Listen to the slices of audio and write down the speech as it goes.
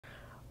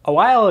A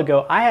while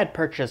ago, I had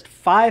purchased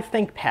 5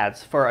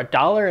 ThinkPads for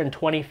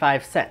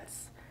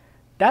 $1.25.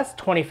 That's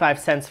 25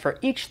 cents for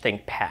each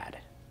ThinkPad.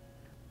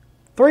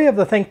 3 of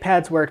the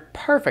ThinkPads worked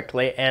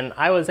perfectly and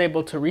I was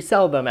able to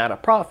resell them at a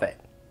profit.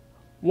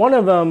 One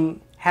of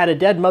them had a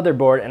dead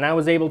motherboard and I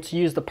was able to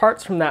use the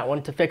parts from that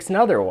one to fix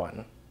another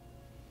one.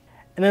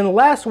 And then the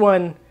last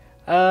one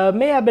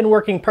may have been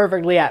working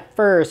perfectly at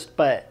first,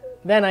 but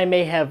then I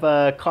may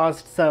have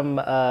caused some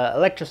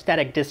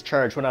electrostatic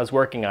discharge when I was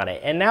working on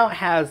it. And now it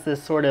has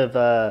this sort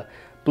of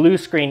blue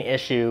screen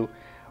issue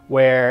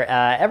where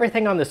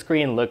everything on the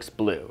screen looks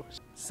blue.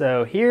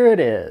 So here it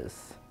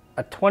is,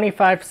 a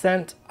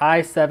 25-cent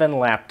i7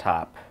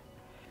 laptop.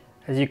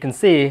 As you can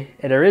see,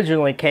 it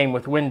originally came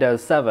with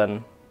Windows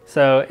 7,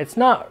 so it's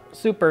not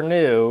super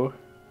new.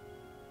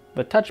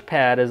 The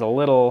touchpad is a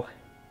little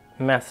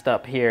messed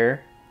up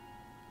here.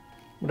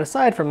 But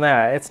aside from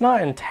that, it's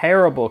not in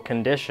terrible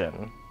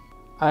condition.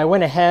 I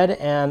went ahead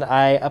and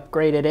I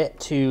upgraded it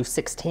to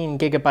 16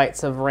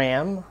 gigabytes of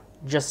RAM,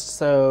 just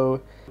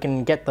so we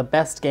can get the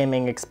best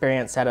gaming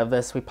experience out of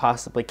this we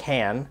possibly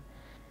can.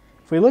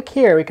 If we look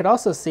here, we could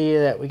also see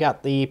that we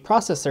got the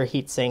processor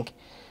heatsink,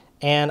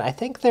 and I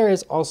think there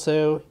is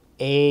also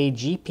a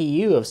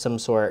GPU of some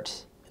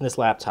sort in this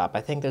laptop.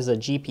 I think there's a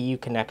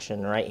GPU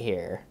connection right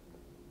here.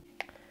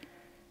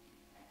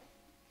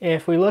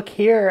 If we look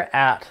here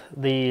at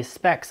the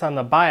specs on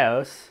the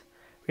BIOS,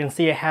 we can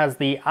see it has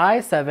the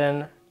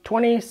i7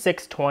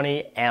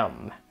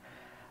 2620M.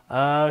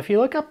 If you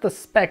look up the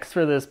specs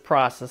for this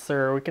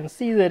processor, we can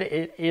see that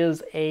it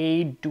is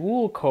a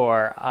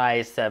dual-core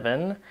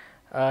i7,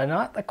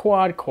 not the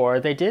quad-core.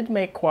 They did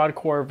make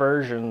quad-core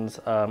versions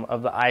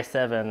of the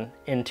i7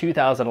 in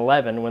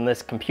 2011 when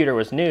this computer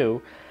was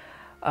new,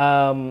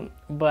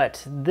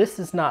 but this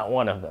is not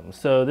one of them.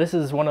 So this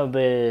is one of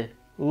the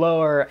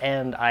lower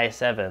end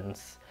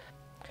i7s.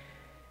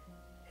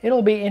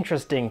 It'll be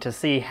interesting to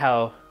see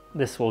how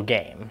this will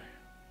game.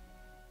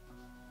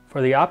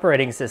 For the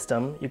operating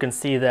system, you can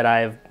see that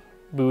I've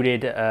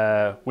booted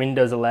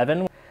Windows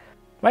 11.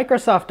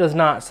 Microsoft does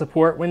not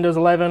support Windows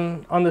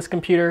 11 on this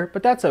computer,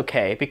 but that's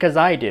okay because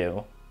I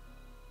do.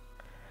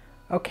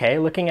 Okay,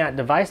 looking at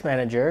Device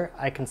Manager,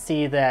 I can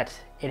see that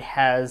it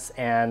has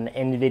an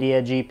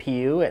Nvidia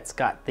GPU. It's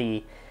got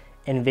the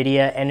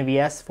Nvidia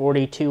NVS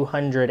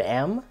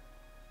 4200M.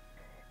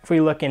 If we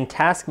look in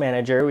Task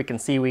Manager, we can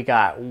see we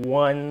got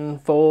 1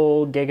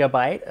 full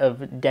gigabyte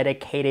of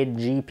dedicated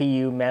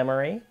GPU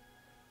memory.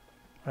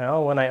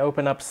 Well, when I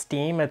open up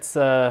Steam, it's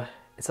a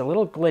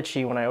little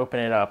glitchy when I open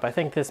it up. I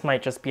think this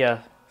might just be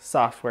a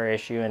software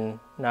issue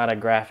and not a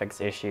graphics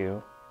issue.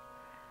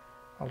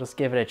 I'll just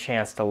give it a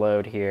chance to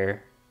load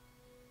here.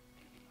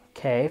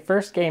 Okay,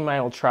 first game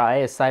I'll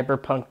try is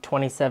Cyberpunk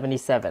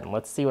 2077.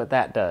 Let's see what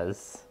that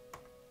does.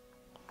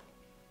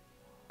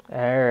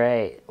 All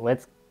right,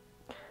 let's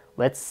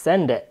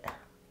send it.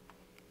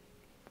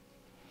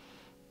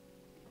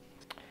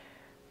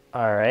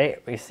 All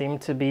right, we seem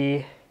to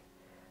be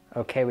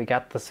okay. We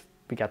got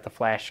the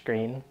flash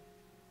screen.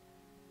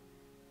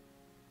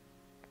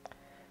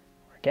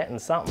 We're getting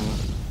something.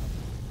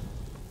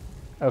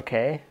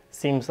 Okay,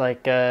 seems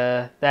like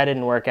that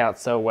didn't work out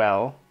so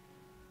well.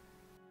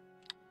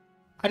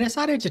 I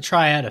decided to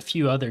try out a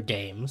few other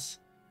games.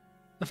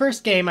 The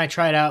first game I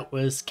tried out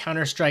was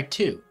Counter-Strike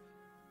 2.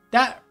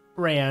 That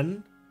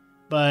ran,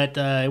 but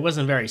it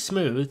wasn't very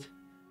smooth.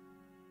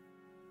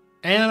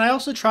 And I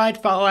also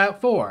tried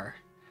Fallout 4.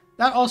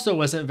 That also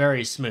wasn't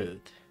very smooth.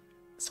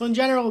 So in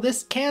general,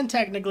 this can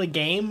technically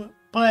game,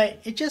 but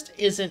it just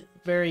isn't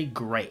very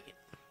great.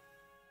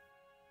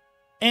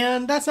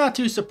 And that's not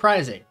too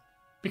surprising,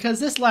 because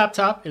this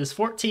laptop is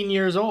 14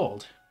 years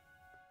old.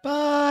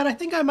 But I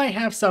think I might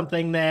have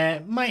something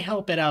that might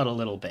help it out a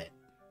little bit.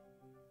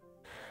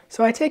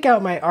 So I take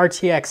out my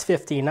RTX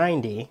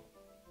 5090.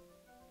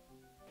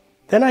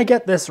 Then I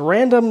get this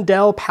random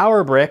Dell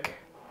power brick,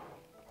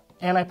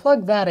 and I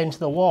plug that into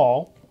the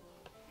wall.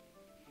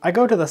 I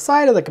go to the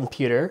side of the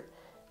computer,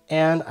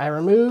 and I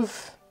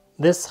remove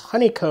this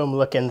honeycomb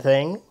looking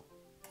thing,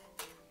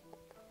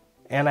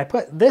 and I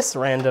put this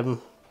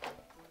random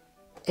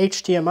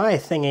HDMI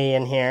thingy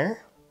in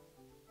here.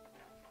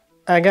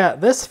 I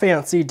got this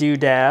fancy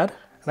doodad,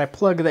 and I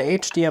plug the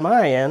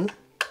HDMI in.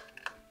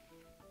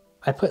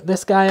 I put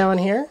this guy on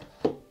here.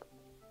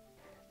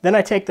 Then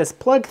I take this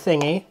plug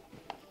thingy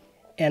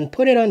and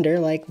put it under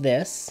like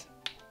this.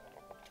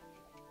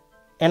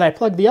 And I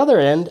plug the other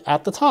end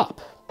at the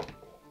top.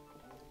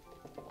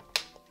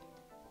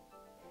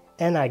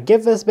 And I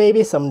give this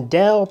baby some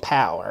Dell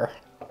power.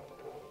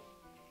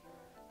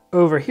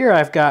 Over here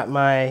I've got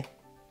my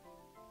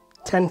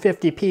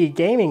 1050p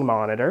gaming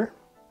monitor.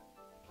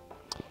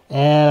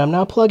 And I'm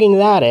now plugging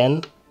that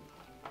in.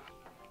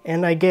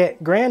 And I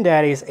get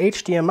Granddaddy's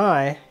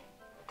HDMI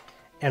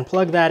and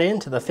plug that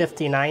into the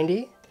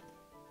 5090.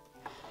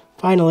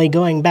 Finally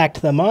going back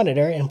to the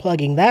monitor and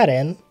plugging that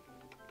in.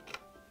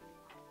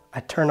 I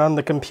turn on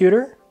the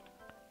computer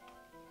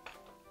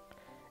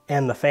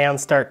and the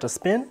fans start to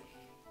spin.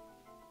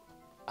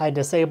 I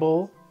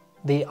disable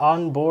the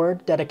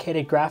onboard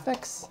dedicated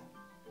graphics.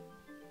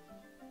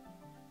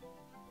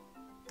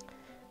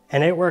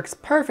 And it works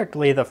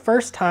perfectly the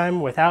first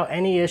time without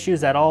any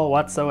issues at all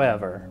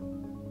whatsoever.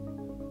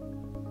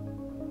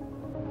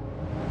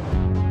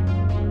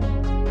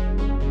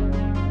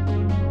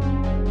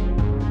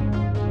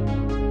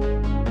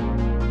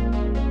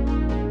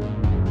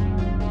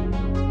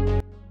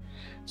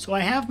 So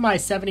I have my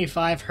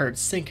 75Hz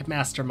Sync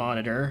Master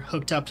monitor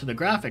hooked up to the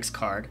graphics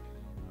card.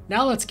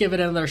 Now let's give it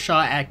another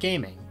shot at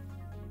gaming.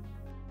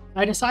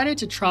 I decided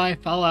to try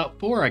Fallout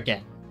 4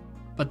 again,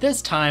 but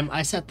this time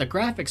I set the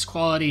graphics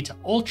quality to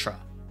Ultra.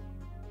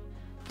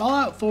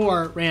 Fallout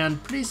 4 ran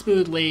pretty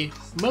smoothly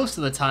most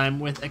of the time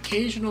with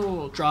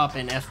occasional drop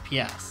in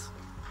FPS.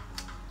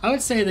 I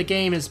would say the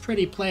game is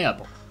pretty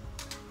playable.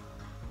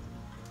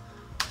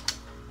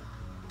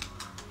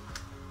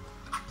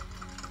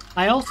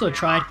 I also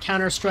tried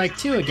Counter-Strike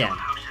 2 again,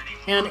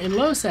 and in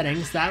low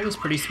settings that was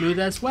pretty smooth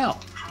as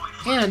well,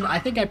 and I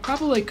think I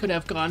probably could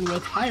have gone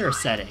with higher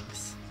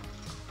settings.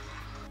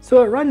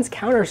 So it runs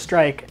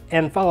Counter-Strike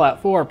and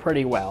Fallout 4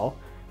 pretty well,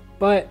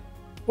 but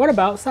what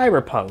about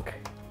Cyberpunk?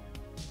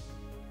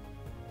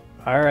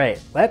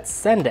 Alright, let's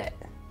send it.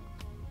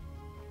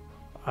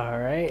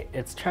 Alright,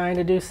 it's trying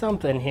to do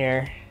something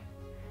here.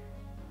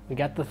 We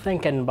got the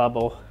thinking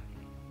bubble.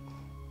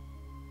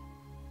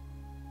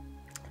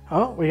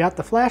 Oh, we got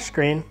the flash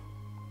screen.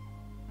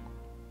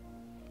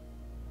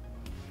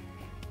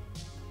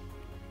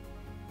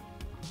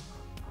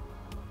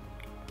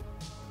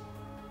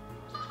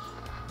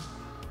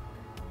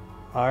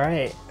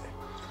 Alright.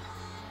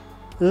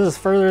 This is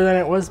further than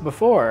it was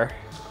before.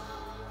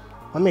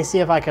 Let me see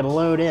if I can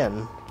load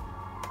in.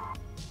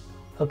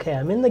 Okay,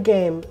 I'm in the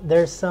game.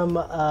 There's some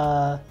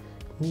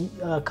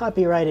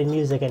copyrighted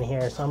music in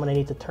here, so I'm gonna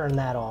need to turn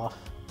that off.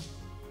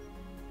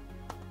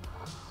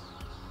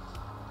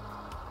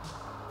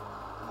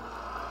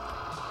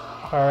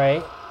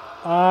 Alright,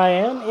 I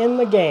am in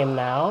the game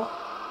now.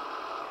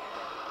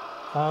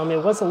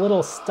 It was a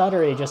little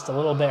stuttery just a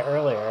little bit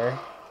earlier,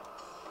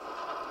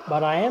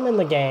 but I am in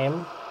the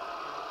game.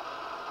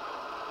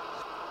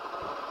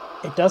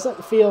 It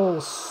doesn't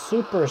feel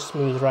super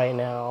smooth right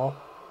now.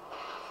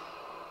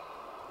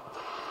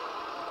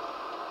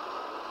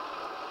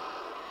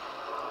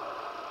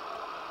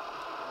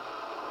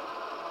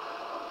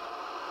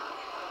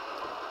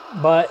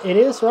 But it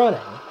is running.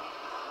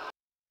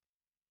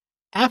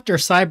 After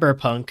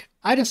Cyberpunk,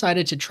 I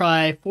decided to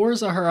try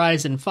Forza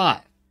Horizon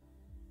 5.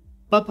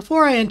 But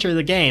before I enter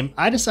the game,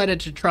 I decided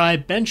to try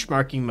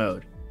benchmarking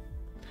mode,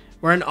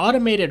 where an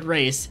automated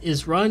race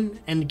is run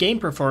and game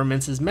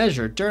performance is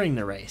measured during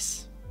the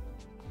race.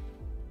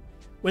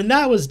 When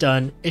that was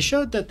done, it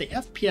showed that the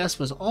FPS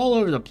was all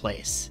over the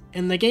place,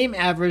 and the game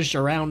averaged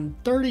around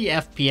 30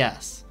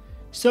 FPS,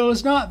 so it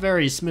was not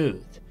very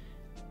smooth.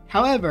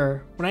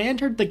 However, when I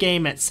entered the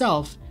game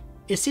itself,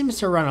 it seems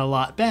to run a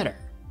lot better,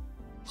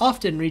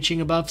 often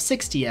reaching above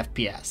 60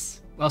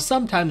 FPS, while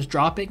sometimes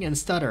dropping and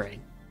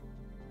stuttering.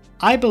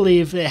 I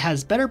believe it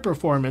has better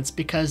performance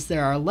because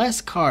there are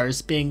less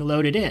cars being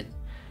loaded in.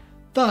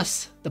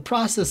 Thus, the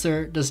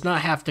processor does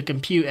not have to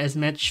compute as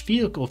much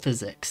vehicle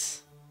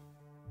physics.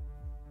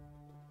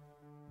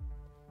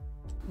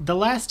 The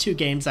last two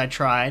games I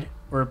tried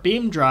were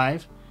Beam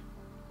Drive,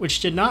 which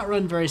did not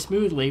run very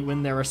smoothly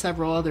when there were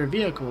several other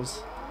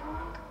vehicles,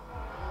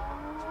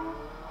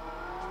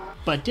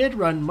 but did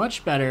run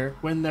much better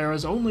when there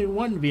was only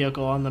one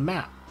vehicle on the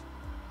map.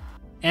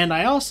 And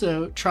I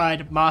also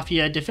tried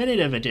Mafia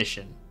Definitive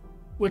Edition,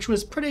 which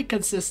was pretty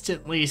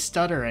consistently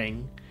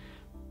stuttering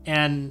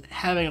and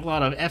having a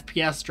lot of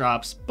FPS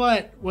drops,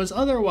 but was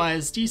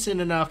otherwise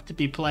decent enough to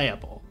be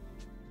playable.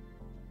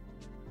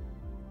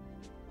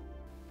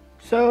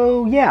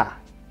 So yeah,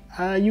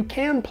 you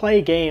can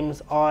play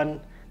games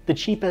on the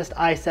cheapest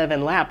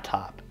i7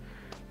 laptop,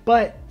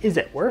 but is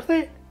it worth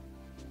it?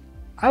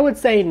 I would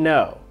say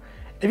no.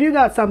 If you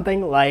got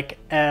something like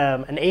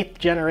an 8th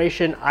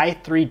generation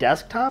i3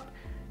 desktop,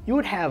 you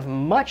would have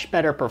much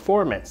better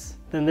performance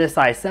than this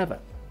i7.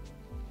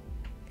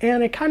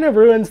 And it kind of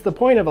ruins the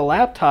point of a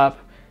laptop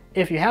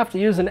if you have to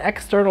use an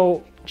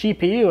external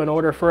GPU in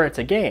order for it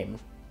to game.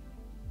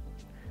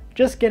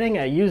 Just getting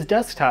a used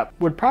desktop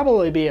would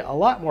probably be a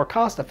lot more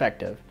cost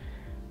effective.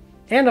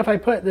 And if I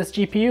put this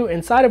GPU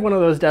inside of one of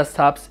those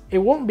desktops, it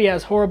won't be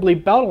as horribly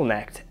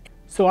bottlenecked.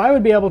 So I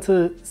would be able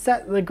to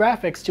set the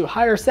graphics to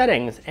higher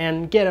settings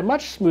and get a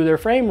much smoother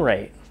frame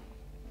rate.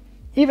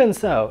 Even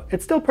so,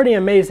 it's still pretty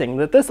amazing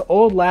that this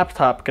old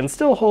laptop can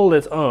still hold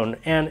its own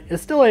and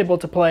is still able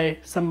to play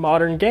some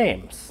modern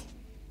games.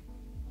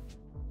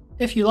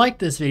 If you liked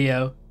this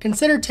video,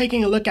 consider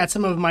taking a look at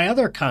some of my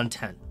other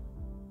content.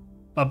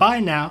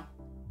 Bye-bye now.